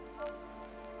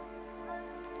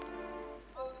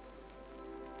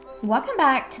Welcome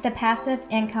back to the Passive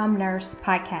Income Nurse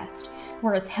Podcast,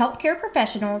 where as healthcare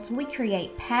professionals, we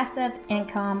create passive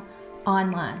income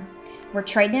online. We're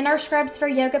trading in our scrubs for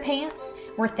yoga pants,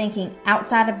 we're thinking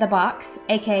outside of the box,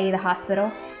 aka the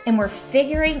hospital, and we're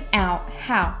figuring out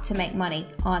how to make money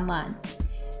online.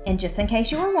 And just in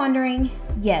case you were wondering,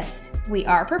 yes, we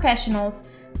are professionals,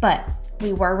 but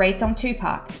we were raised on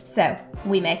Tupac, so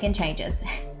we making changes.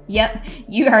 Yep,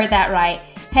 you heard that right.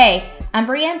 Hey, I'm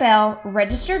Brianne Bell,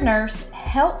 registered nurse,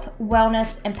 health,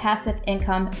 wellness, and passive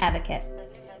income advocate.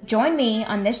 Join me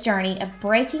on this journey of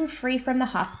breaking free from the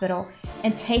hospital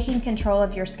and taking control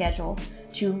of your schedule,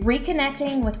 to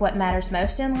reconnecting with what matters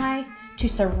most in life, to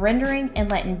surrendering and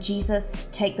letting Jesus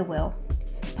take the wheel.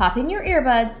 Pop in your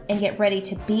earbuds and get ready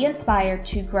to be inspired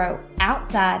to grow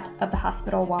outside of the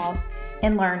hospital walls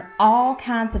and learn all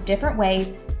kinds of different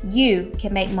ways you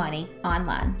can make money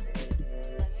online.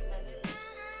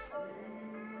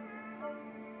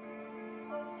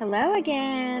 Hello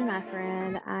again, my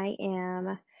friend. I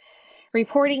am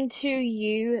reporting to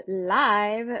you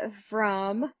live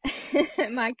from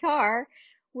my car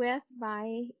with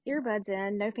my earbuds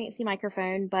in. No fancy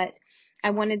microphone, but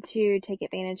I wanted to take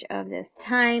advantage of this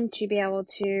time to be able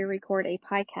to record a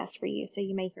podcast for you. So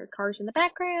you may hear cars in the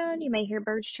background, you may hear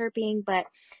birds chirping, but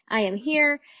I am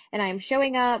here and I am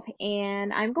showing up,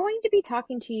 and I'm going to be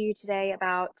talking to you today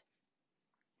about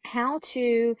how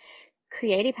to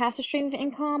create a passive stream of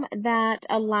income that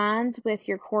aligns with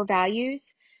your core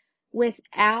values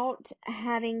without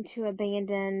having to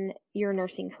abandon your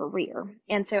nursing career.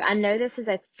 And so I know this is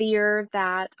a fear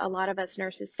that a lot of us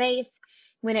nurses face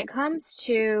when it comes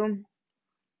to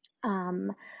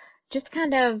just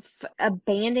kind of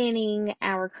abandoning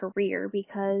our career,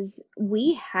 because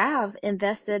we have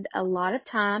invested a lot of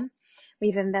time,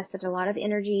 we've invested a lot of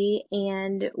energy,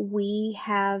 and we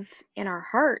have in our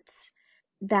hearts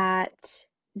that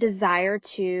desire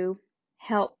to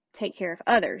help take care of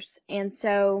others. And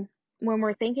so when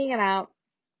we're thinking about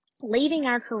leaving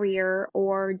our career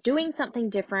or doing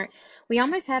something different, we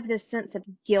almost have this sense of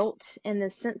guilt and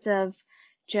this sense of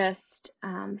just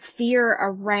fear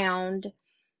around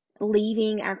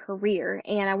leaving our career.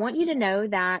 And I want you to know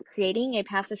that creating a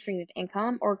passive stream of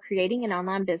income or creating an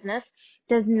online business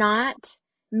does not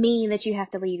mean that you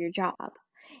have to leave your job.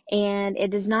 And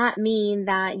it does not mean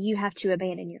that you have to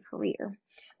abandon your career.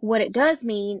 What it does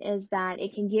mean is that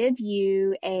it can give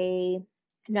you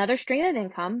another stream of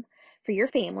income for your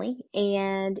family,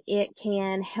 and it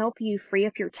can help you free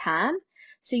up your time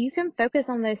so you can focus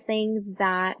on those things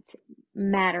that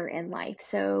matter in life.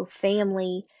 So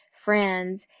family,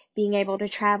 friends, being able to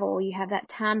travel, you have that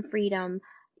time freedom.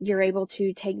 You're able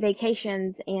to take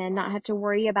vacations and not have to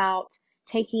worry about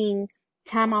taking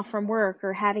time off from work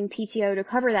or having PTO to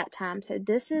cover that time. So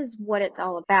this is what it's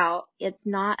all about. It's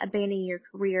not abandoning your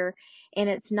career, and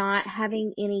it's not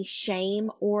having any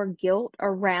shame or guilt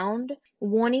around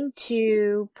wanting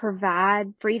to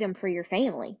provide freedom for your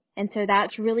family. And so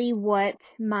that's really what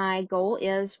my goal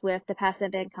is with the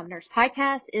Passive Income Nurse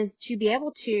Podcast, is to be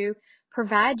able to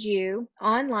provide you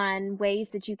online ways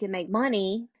that you can make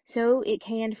money so it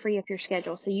can free up your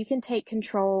schedule, so you can take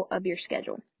control of your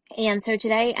schedule. And so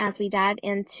today, as we dive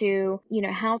into,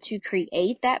 how to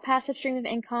create that passive stream of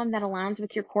income that aligns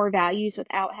with your core values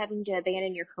without having to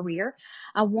abandon your career,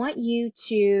 I want you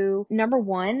to, number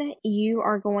one, you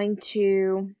are going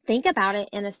to think about it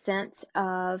in a sense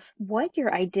of what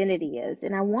your identity is.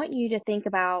 And I want you to think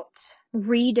about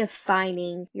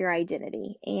redefining your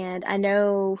identity. And I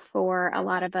know for a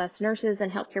lot of us nurses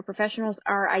and healthcare professionals,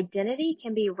 our identity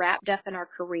can be wrapped up in our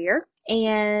career.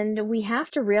 And we have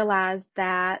to realize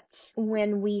that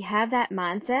when we have that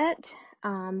mindset,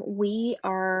 we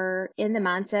are in the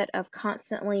mindset of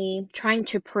constantly trying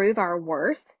to prove our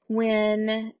worth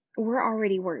when we're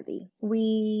already worthy.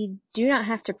 We do not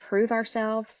have to prove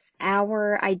ourselves.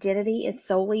 Our identity is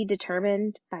solely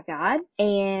determined by God,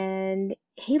 and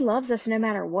He loves us no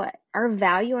matter what. Our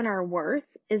value and our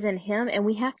worth is in Him, and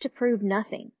we have to prove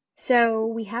nothing. So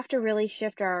we have to really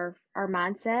shift our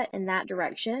mindset in that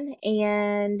direction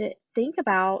and think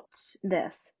about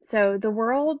this. So the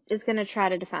world is going to try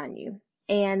to define you.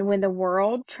 And when the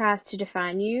world tries to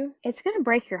define you, it's going to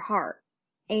break your heart.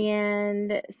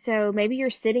 And so maybe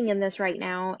you're sitting in this right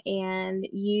now and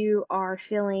you are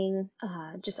feeling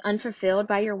just unfulfilled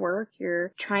by your work.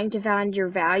 You're trying to find your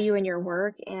value in your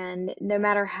work, and no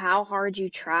matter how hard you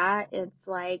try, it's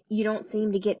like you don't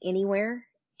seem to get anywhere.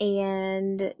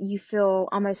 And you feel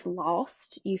almost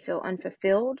lost. You feel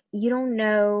unfulfilled. You don't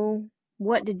know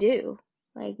what to do.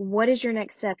 Like, what is your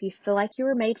next step? You feel like you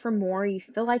were made for more. You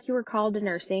feel like you were called to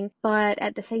nursing, but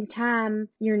at the same time,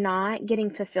 you're not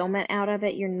getting fulfillment out of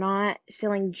it. You're not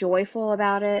feeling joyful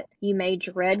about it. You may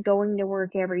dread going to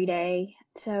work every day.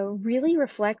 So really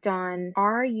reflect on,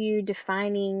 are you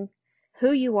defining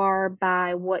who you are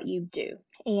by what you do?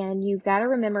 And you've got to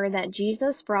remember that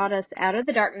Jesus brought us out of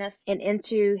the darkness and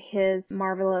into his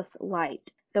marvelous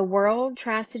light. The world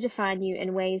tries to define you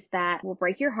in ways that will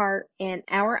break your heart, and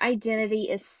our identity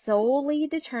is solely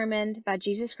determined by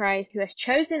Jesus Christ, who has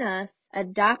chosen us,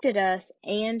 adopted us,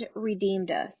 and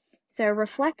redeemed us. So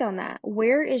reflect on that.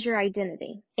 Where is your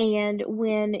identity? And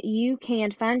when you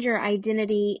can find your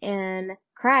identity in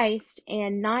Christ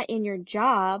and not in your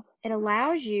job, it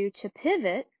allows you to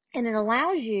pivot, and it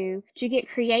allows you to get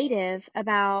creative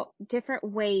about different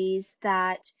ways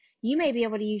that you may be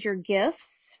able to use your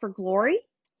gifts for glory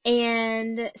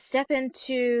and step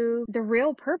into the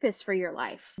real purpose for your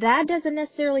life. That doesn't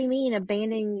necessarily mean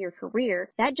abandoning your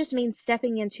career. That just means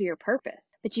stepping into your purpose.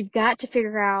 But you've got to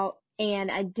figure out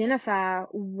and identify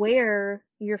where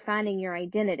you're finding your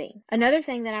identity. Another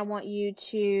thing that I want you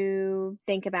to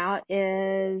think about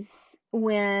is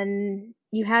when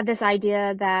you have this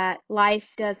idea that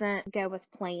life doesn't go as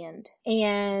planned.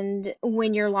 And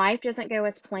when your life doesn't go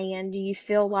as planned, do you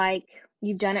feel like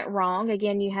you've done it wrong?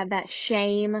 Again, you have that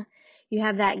shame, you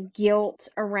have that guilt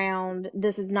around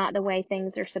this is not the way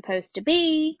things are supposed to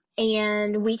be.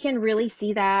 And we can really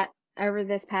see that over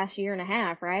this past year and a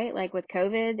half, right? Like with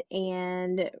COVID,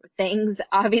 and things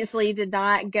obviously did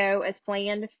not go as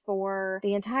planned for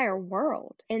the entire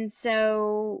world. And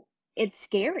so it's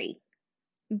scary.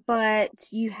 But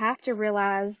you have to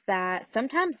realize that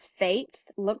sometimes faith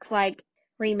looks like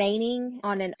remaining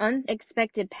on an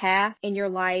unexpected path in your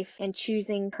life and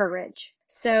choosing courage.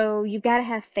 So you've got to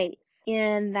have faith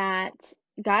in that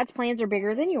God's plans are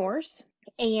bigger than yours.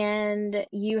 And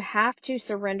you have to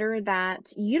surrender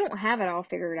that you don't have it all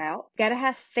figured out. You got to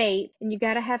have faith, and you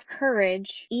got to have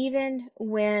courage even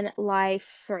when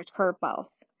life throws curveballs.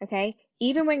 Okay?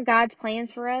 Even when God's plan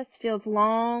for us feels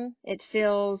long, it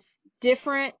feels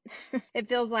different. It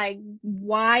feels like,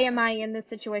 why am I in this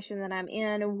situation that I'm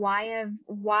in?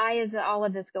 Why is all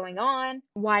of this going on?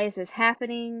 Why is this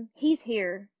happening? He's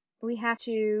here. We have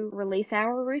to release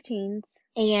our routines,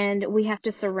 and we have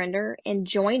to surrender and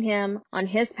join him on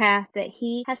his path that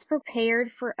he has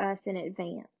prepared for us in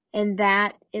advance. And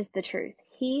that is the truth.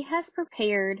 He has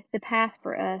prepared the path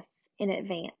for us in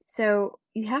advance. So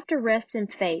you have to rest in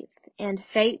faith, and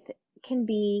faith can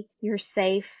be your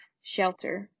safe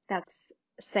shelter. That's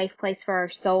a safe place for our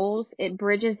souls. It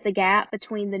bridges the gap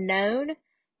between the known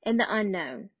and the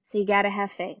unknown. So you got to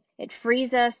have faith. It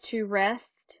frees us to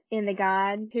rest in the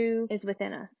God who is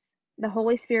within us. The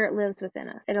Holy Spirit lives within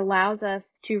us. It allows us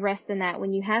to rest in that.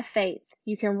 When you have faith,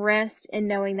 you can rest in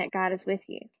knowing that God is with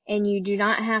you. And you do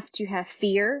not have to have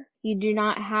fear. You do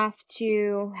not have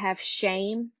to have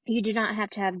shame. You do not have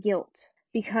to have guilt,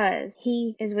 because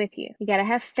he is with you. You got to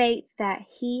have faith that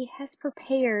he has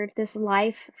prepared this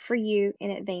life for you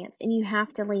in advance, and you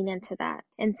have to lean into that.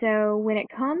 And so when it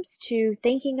comes to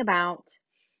thinking about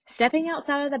stepping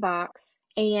outside of the box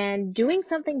and doing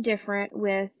something different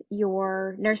with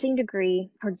your nursing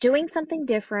degree, or doing something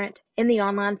different in the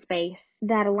online space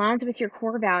that aligns with your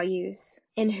core values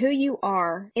and who you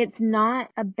are, it's not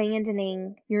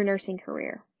abandoning your nursing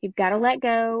career. You've got to let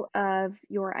go of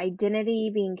your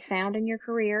identity being found in your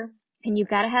career, and you've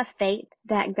got to have faith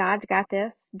that God's got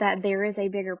this, that there is a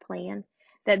bigger plan,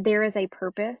 that there is a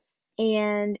purpose.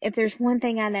 And if there's one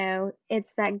thing I know,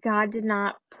 it's that God did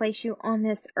not place you on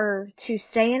this earth to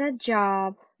stay in a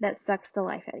job that sucks the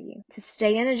life out of you, to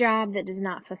stay in a job that does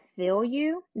not fulfill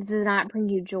you, does not bring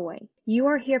you joy. You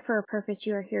are here for a purpose.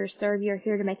 You are here to serve. You are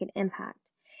here to make an impact.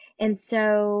 And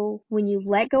so when you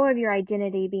let go of your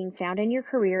identity being found in your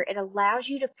career, it allows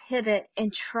you to pivot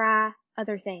and try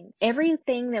other things.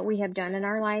 Everything that we have done in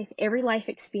our life, every life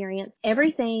experience,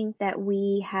 everything that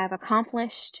we have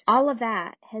accomplished, all of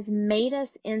that has made us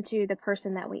into the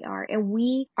person that we are. And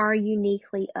we are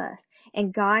uniquely us.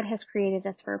 And God has created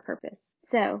us for a purpose.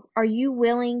 So are you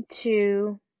willing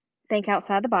to think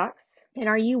outside the box? And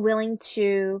are you willing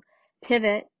to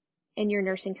pivot in your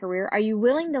nursing career? Are you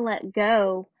willing to let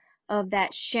go of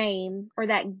that shame or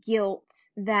that guilt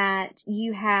that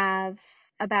you have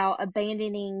about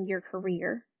abandoning your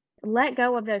career? Let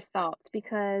go of those thoughts,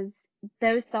 because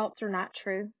those thoughts are not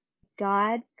true.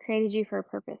 God created you for a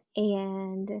purpose,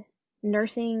 and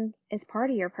nursing is part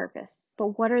of your purpose.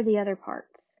 But what are the other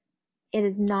parts? It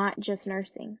is not just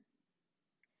nursing.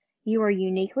 You are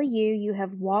uniquely you. You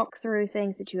have walked through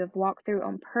things that you have walked through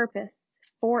on purpose,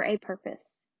 for a purpose.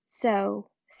 So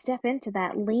step into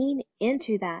that, lean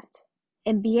into that,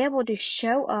 and be able to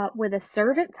show up with a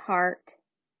servant's heart,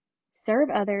 serve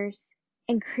others,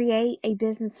 and create a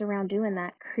business around doing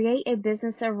that. Create a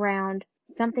business around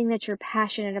something that you're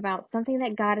passionate about, something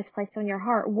that God has placed on your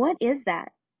heart. What is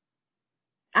that?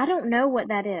 I don't know what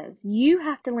that is. You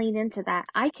have to lean into that.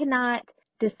 I cannot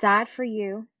decide for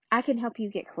you. I can help you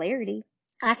get clarity.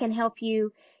 I can help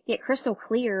you get crystal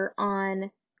clear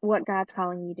on what God's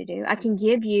calling you to do. I can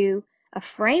give you a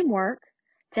framework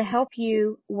to help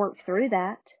you work through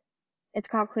that. It's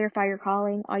called Clarify Your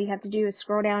Calling. All you have to do is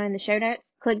scroll down in the show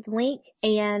notes, click the link,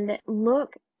 and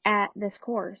look at this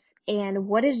course and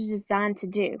what it is designed to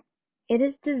do. It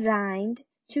is designed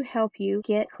to help you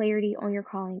get clarity on your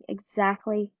calling,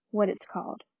 exactly what it's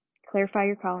called. Clarify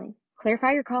Your Calling.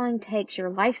 Clarify Your Calling takes your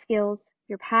life skills,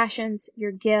 your passions,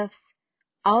 your gifts,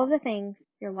 all of the things,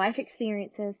 your life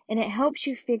experiences, and it helps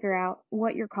you figure out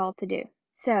what you're called to do.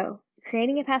 So,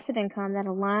 creating a passive income that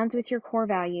aligns with your core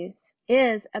values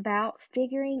is about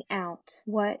figuring out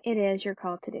what it is you're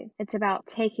called to do. It's about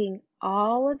taking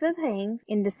all of the things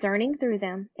and discerning through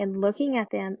them and looking at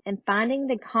them and finding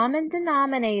the common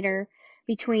denominator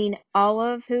between all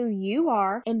of who you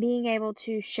are and being able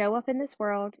to show up in this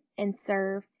world and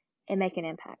serve and make an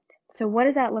impact. So what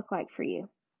does that look like for you?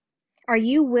 Are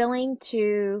you willing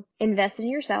to invest in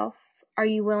yourself? Are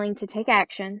you willing to take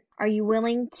action? Are you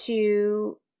willing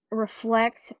to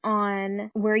reflect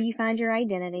on where you find your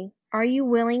identity? Are you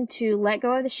willing to let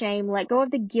go of the shame, let go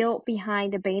of the guilt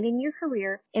behind abandoning your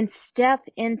career, and step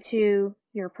into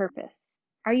your purpose?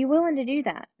 Are you willing to do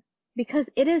that? Because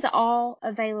it is all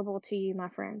available to you, my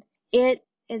friend. It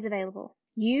is available.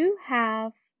 You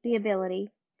have the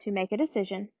ability to make a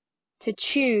decision, to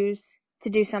choose to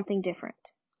do something different.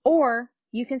 Or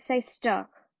you can stay stuck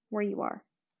where you are.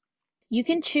 You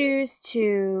can choose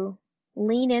to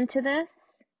lean into this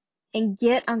and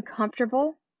get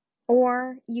uncomfortable,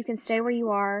 or you can stay where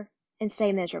you are and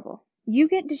stay miserable. You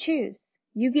get to choose.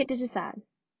 You get to decide.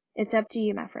 It's up to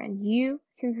you, my friend. You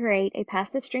can create a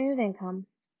passive stream of income,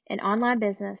 an online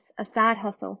business, a side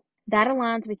hustle that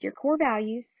aligns with your core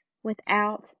values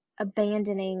without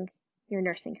abandoning your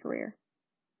nursing career.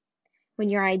 When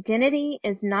your identity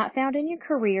is not found in your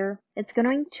career, it's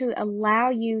going to allow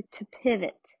you to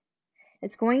pivot.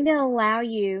 It's going to allow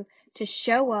you to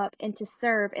show up and to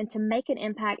serve and to make an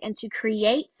impact and to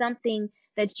create something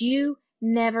that you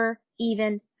never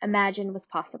even imagined was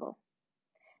possible.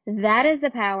 That is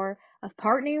the power of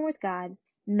partnering with God,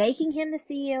 making Him the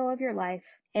CEO of your life,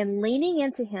 and leaning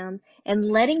into Him and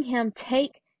letting Him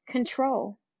take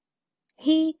control.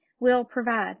 He will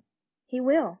provide. He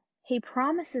will. He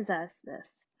promises us this.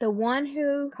 The one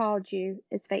who called you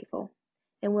is faithful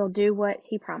and will do what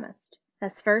He promised.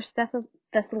 That's 1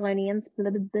 Thessalonians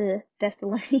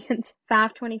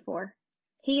 5:24.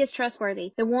 He is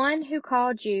trustworthy. The one who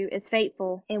called you is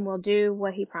faithful and will do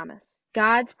what He promised.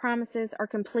 God's promises are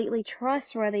completely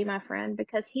trustworthy, my friend,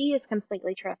 because He is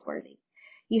completely trustworthy.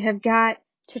 You have got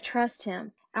to trust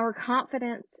Him. Our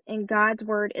confidence in God's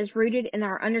word is rooted in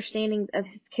our understanding of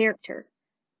His character.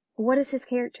 What is His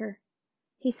character?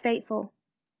 He's faithful.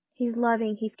 He's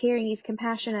loving. He's caring. He's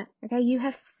compassionate. Okay. You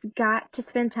have got to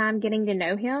spend time getting to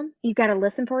know Him. You've got to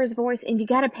listen for His voice and you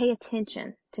got to pay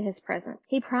attention to His presence.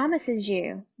 He promises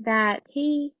you that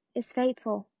He is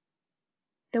faithful.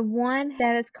 The one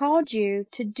that has called you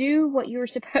to do what you're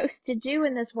supposed to do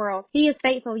in this world. He is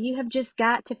faithful. You have just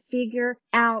got to figure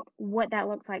out what that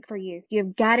looks like for you.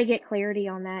 You've got to get clarity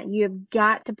on that. You have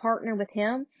got to partner with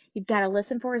Him. You've got to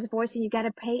listen for His voice and you've got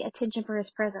to pay attention for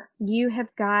His presence. You have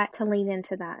got to lean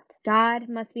into that. God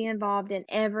must be involved in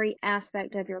every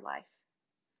aspect of your life.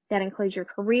 That includes your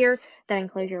career. That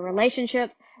includes your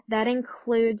relationships. That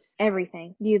includes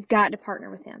everything. You've got to partner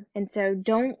with Him. And so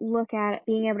don't look at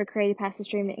being able to create a passive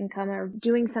stream of income or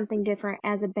doing something different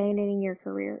as abandoning your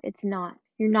career. It's not.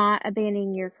 You're not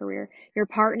abandoning your career. You're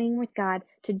partnering with God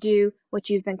to do what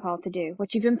you've been called to do,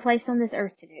 what you've been placed on this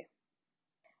earth to do.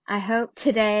 I hope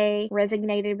today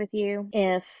resonated with you.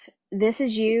 If this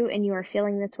is you and you are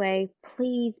feeling this way,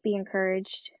 please be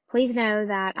encouraged. Please know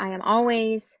that I am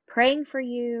always praying for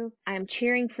you, I am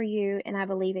cheering for you, and I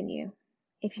believe in you.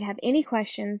 If you have any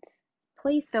questions,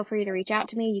 please feel free to reach out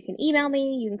to me. You can email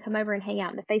me, you can come over and hang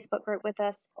out in the Facebook group with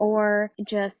us, or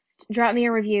just drop me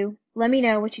a review. Let me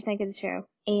know what you think of the show.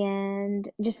 And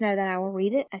just know that I will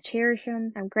read it. I cherish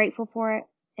them. I'm grateful for it.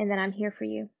 And that I'm here for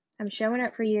you. I'm showing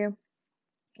up for you.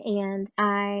 And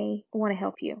I want to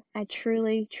help you. I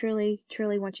truly, truly,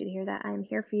 truly want you to hear that. I am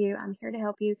here for you. I'm here to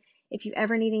help you. If you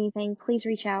ever need anything, please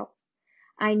reach out.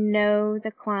 I know the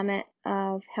climate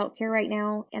of healthcare right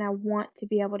now, and I want to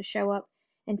be able to show up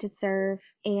and to serve.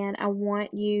 And I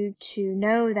want you to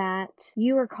know that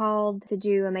you are called to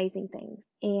do amazing things.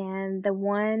 And the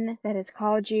one that has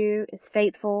called you is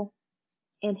faithful,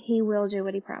 and he will do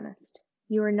what he promised.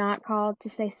 You are not called to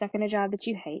stay stuck in a job that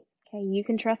you hate. Okay, you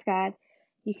can trust God.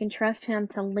 You can trust him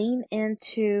to lean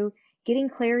into getting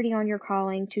clarity on your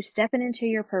calling, to stepping into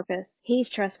your purpose. He's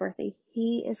trustworthy.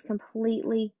 He is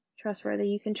completely trustworthy.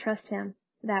 You can trust him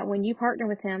that when you partner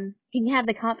with him, you can have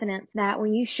the confidence that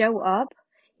when you show up,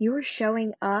 you are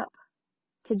showing up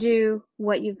to do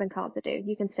what you've been called to do.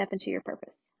 You can step into your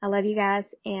purpose. I love you guys,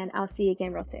 and I'll see you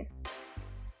again real soon.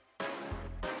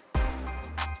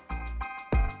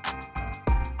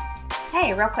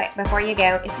 Hey, real quick, before you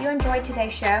go, if you enjoyed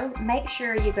today's show, make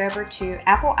sure you go over to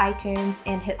Apple iTunes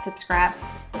and hit subscribe.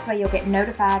 This way you'll get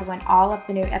notified when all of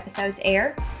the new episodes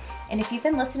air. And if you've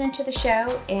been listening to the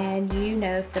show and you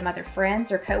know some other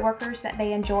friends or coworkers that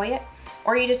may enjoy it,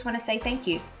 or you just want to say thank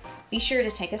you, be sure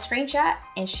to take a screenshot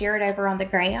and share it over on the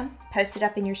gram, post it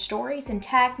up in your stories, and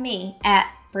tag me at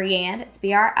Brianne, it's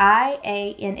BRIANNE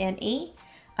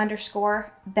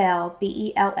 _Bell,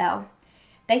 BELL.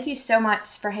 Thank you so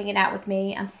much for hanging out with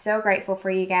me. I'm so grateful for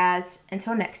you guys.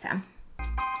 Until next time.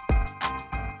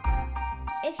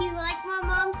 If you like my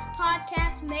mom's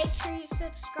podcast, make sure you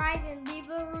subscribe and leave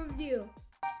a review.